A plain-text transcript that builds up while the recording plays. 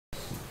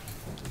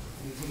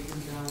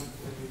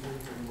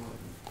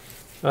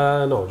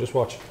No, just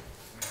watch.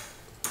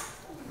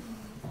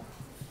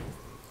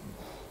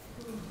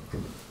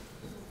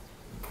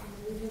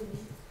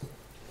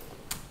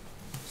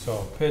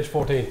 So, page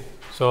 14.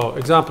 So,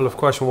 example of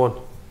question 1.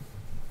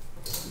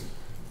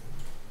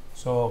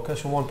 So,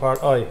 question 1,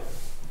 part I.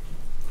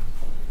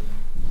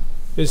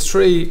 Is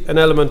 3 an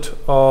element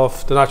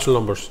of the natural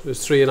numbers?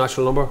 Is 3 a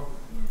natural number?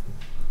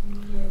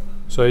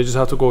 So, you just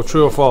have to go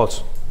true or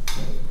false.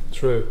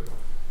 True.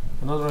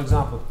 Another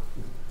example.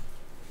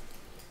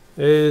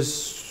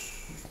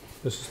 This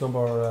is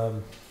number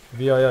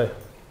VII.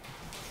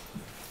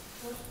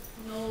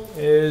 No.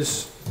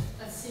 Is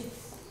That's 6.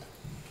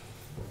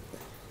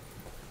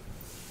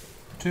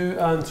 2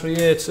 and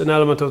 3/8 an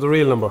element of the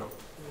real number?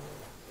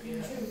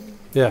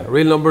 Yeah,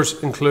 real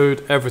numbers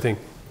include everything.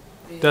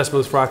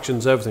 Decimals,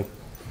 fractions, everything.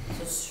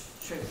 So it's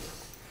true.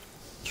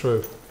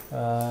 True.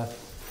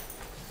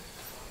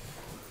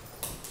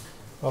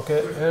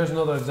 Okay, here's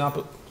another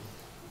example.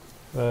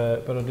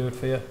 But I'll do it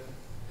for you.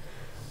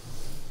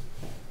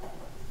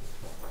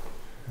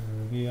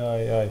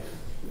 VII.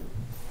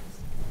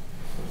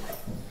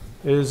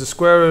 Is the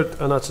square root,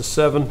 and that's a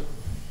 7.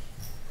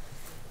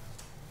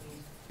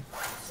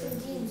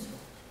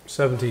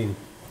 17.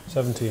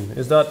 17.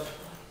 Is that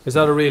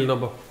a real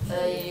number?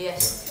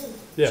 Yes.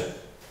 Yeah.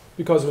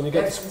 Because when you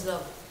get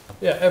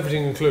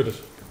everything included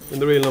in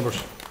the real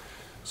numbers.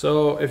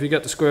 So if you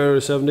get the square root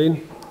of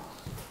 17,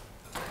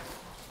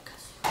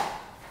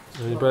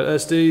 and you put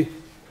SD,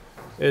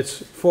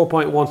 it's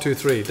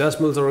 4.123.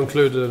 Decimals are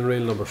included in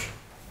real numbers.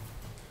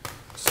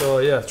 So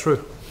yeah,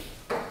 true.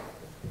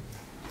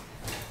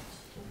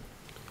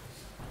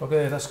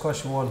 Okay, that's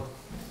question 1.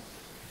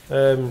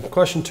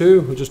 Question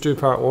 2, we'll just do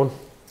part 1.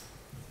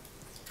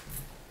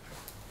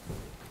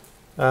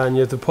 And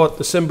you have to put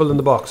the symbol in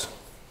the box.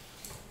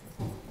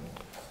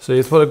 So you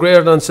have to put a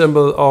greater than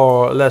symbol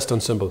or a less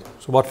than symbol.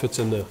 So what fits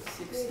in there?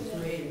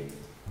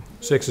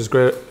 6 is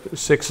greater.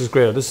 6 is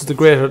greater. This is the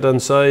greater than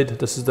side.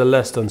 This is the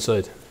less than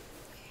side.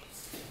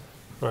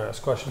 Alright, that's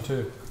question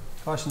 2.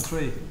 Question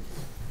 3.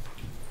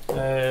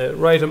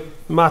 Write a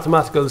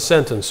mathematical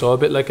sentence. So a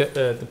bit like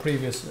the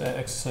previous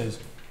exercise.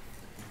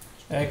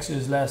 X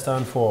is less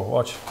than 4.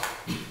 Watch.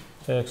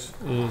 X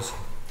is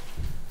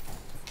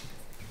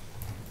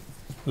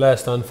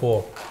less than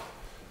 4.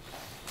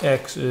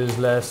 X is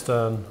less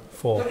than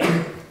 4.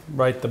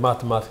 Write the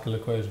mathematical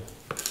equation.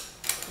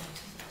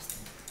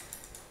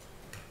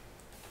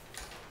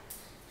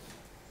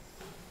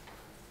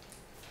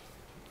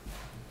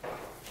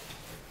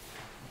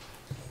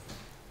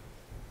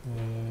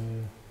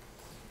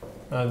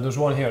 And there's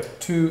one here.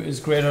 2 is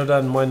greater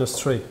than minus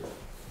 3.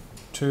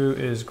 2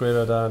 is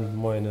greater than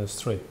minus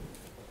 3.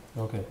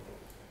 Okay.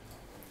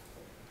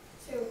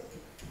 So,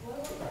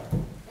 what about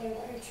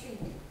part 3?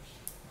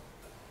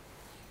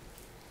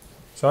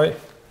 Sorry?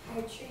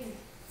 Part 3.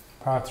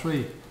 Part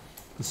 3.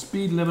 The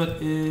speed limit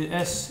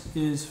S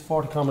is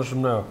 40 kilometers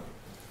from now.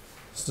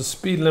 So the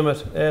speed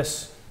limit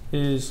S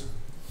is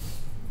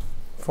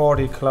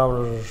 40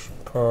 kilometers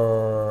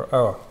per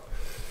hour.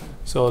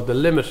 So the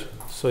limit,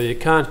 so you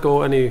can't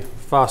go any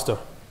faster.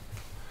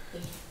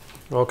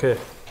 Okay.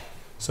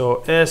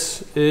 So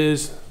S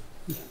is,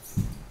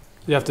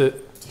 you have to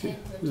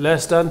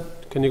less than.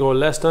 Can you go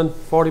less than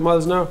 40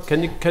 miles an hour?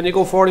 Can you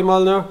go 40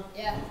 miles an hour?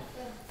 Yeah.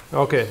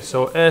 Okay.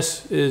 So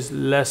S is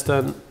less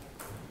than.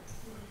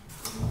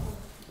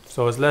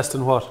 So it's less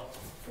than what?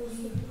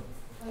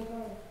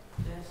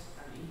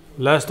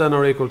 Less than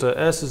or equal to.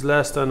 S is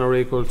less than or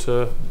equal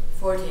to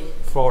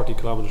 40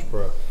 kilometers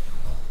per hour.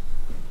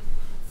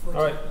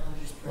 All right.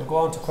 We'll go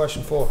on to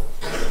question 4.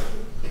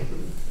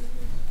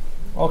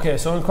 Okay,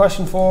 so in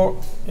question 4,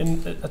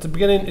 at the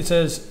beginning it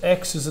says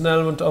X is an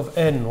element of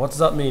N. What does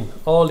that mean?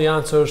 All the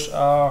answers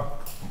are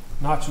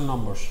natural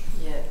numbers.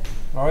 Yeah.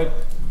 Alright?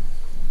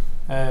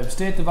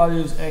 State the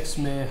values X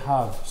may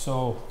have.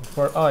 So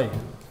for I,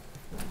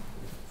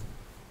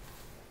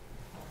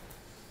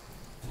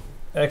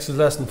 X is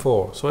less than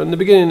 4. So in the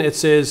beginning it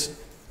says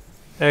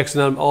X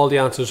and all the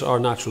answers are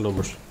natural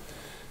numbers.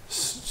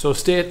 So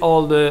state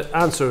all the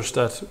answers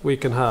that we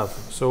can have.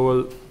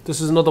 So this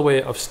is another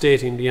way of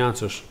stating the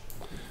answers.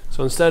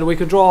 So instead we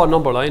could draw a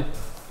number line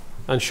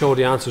and show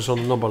the answers on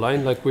the number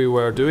line like we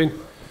were doing.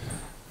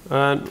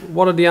 And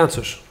what are the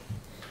answers?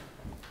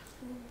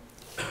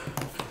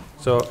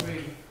 So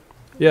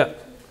yeah.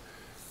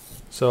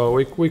 So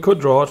we could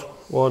draw it.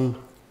 1,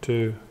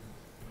 2,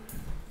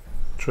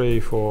 3,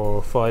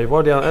 4, 5.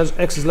 What are the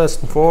X is less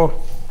than 4.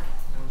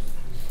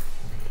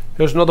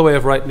 Here's another way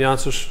of writing the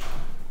answers.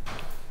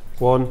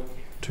 1,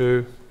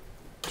 2,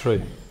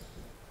 3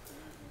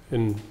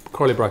 in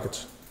curly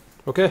brackets.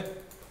 Okay?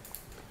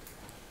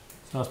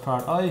 So that's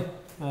part I.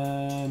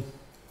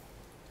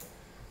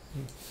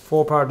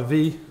 4 part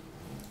V.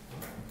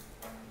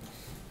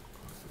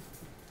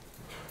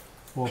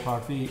 4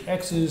 part V.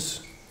 X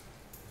is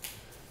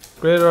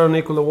greater than or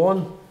equal to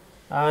 1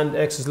 and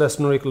X is less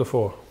than or equal to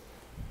 4.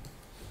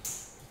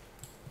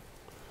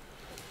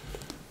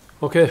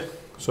 Okay,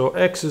 so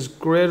X is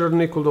greater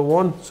than or equal to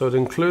 1, so it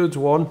includes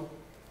 1.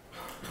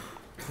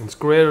 It's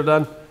greater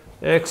than,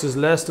 x is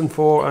less than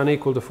 4 and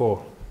equal to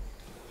 4.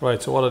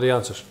 Right, so what are the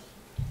answers?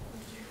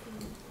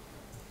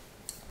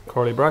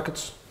 Curly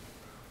brackets.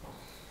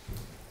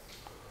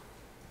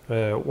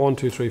 1,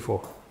 2, 3,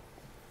 4.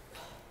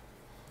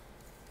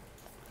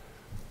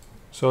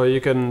 So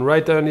you can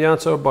write down the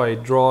answer by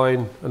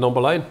drawing a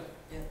number line,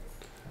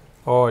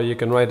 or you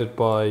can write it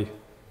by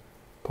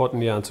putting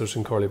the answers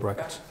in curly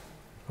brackets.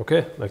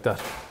 Okay, like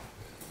that.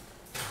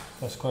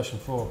 That's question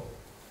 4.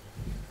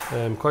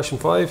 Question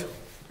 5.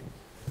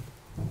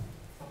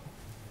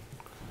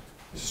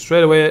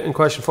 Straight away in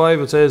question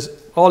 5 it says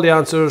all the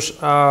answers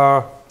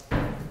are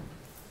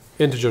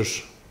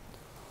integers,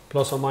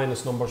 plus or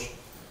minus numbers.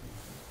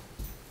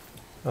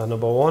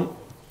 Number 1.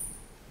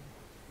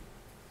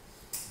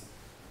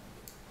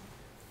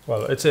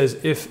 Well, it says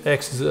if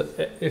x is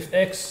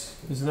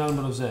an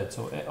element of z,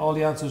 so all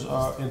the answers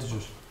are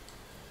integers.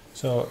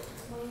 So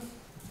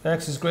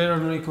x is greater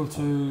than or equal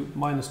to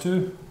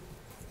 -2,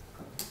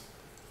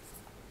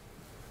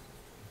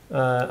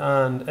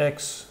 and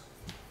x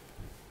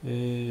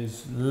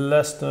is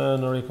less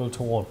than or equal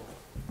to 1.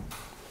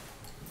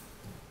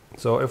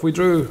 So if we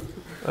drew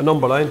a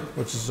number line,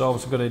 which is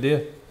always a good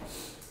idea,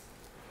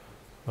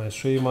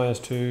 -3,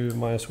 -2,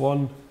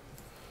 -1,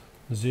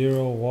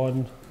 0,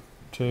 1,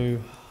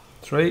 2,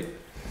 3.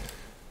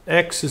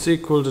 X is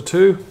equal to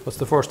 2. What's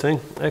the first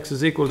thing? X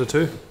is equal to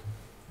 2.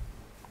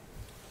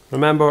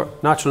 Remember,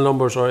 natural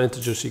numbers are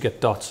integers, you get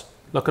dots.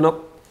 Looking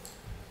up.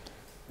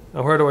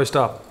 Now where do I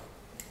stop?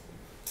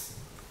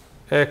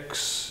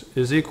 X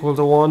is equal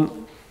to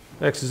 1.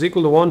 X is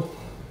equal to 1.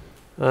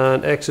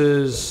 And x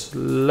is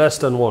less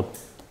than 1.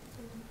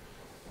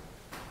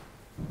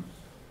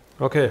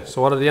 Okay,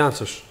 so what are the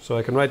answers? So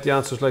I can write the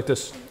answers like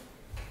this.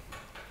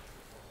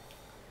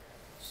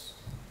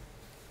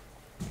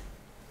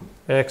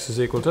 X is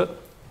equal to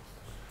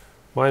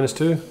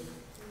 -2.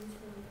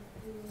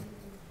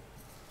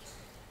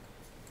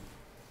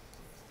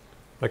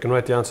 I can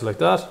write the answer like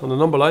that on the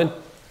number line,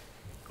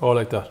 or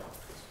like that.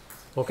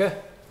 Okay?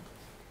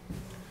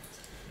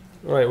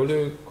 Alright, we'll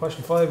do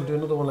question 5, we'll do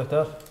another one like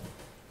that.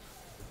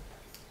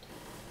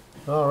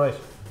 Alright,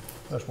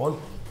 there's one.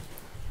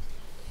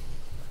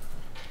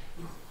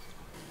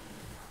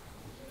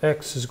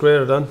 X is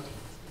greater than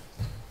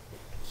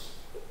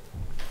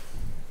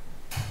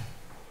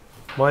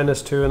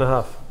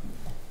 -2.5.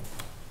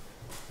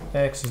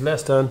 X is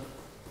less than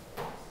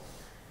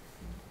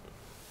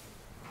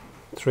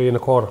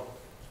 3.25.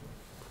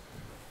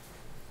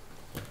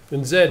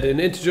 In Z, in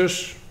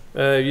integers,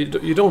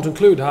 you don't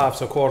include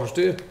halves or quarters,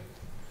 do you?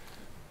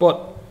 But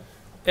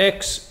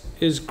x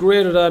is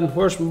greater than,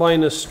 where's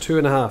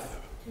 -2.5?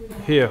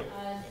 Here.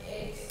 And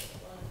x,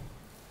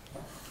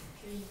 1,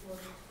 3,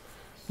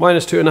 4.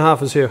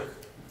 -2.5 is here.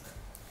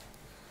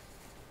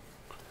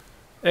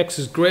 X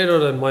is greater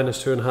than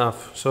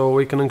 -2.5, so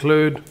we can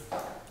include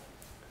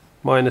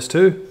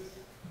 -2.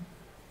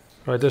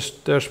 Right, there's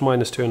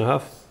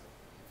 -2.5.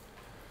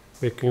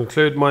 We can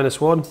include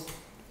 -1.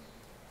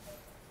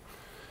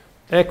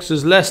 X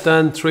is less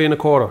than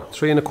 3.25.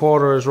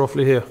 3.25 is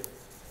roughly here.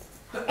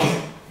 So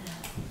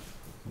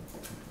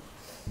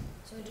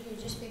do you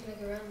just pick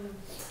like a random?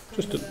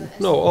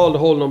 No, all the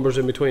whole numbers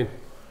in between.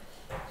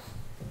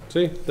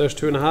 See, there's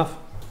 2.5.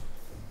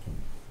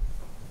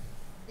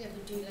 Yeah,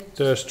 but do you like?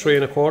 There's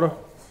 3.25.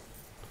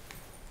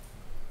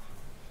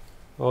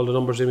 All the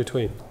numbers in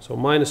between. So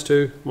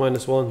 -2,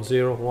 -1,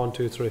 0, 1,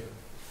 2, 3.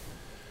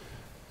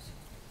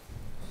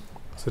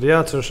 So the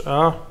answers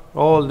are,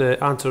 all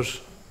the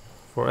answers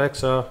for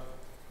x are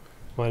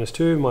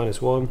 -2,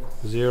 -1,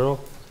 0,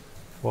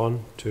 1,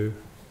 2,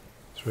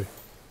 3.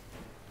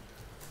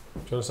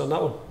 Do you understand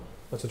that one?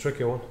 That's a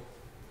tricky one.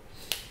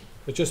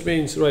 It just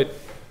means, right,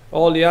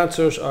 all the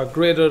answers are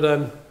greater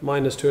than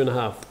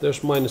 -2.5. There's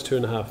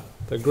 -2.5.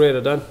 They're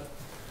greater than.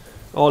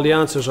 All the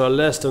answers are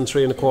less than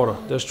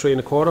 3.25. There's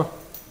 3.25.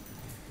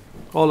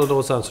 All of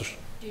those answers.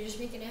 Do you just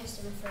make an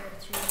estimate for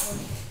 3 or 4?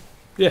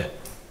 Yeah.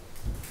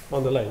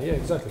 On the line, yeah,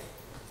 exactly.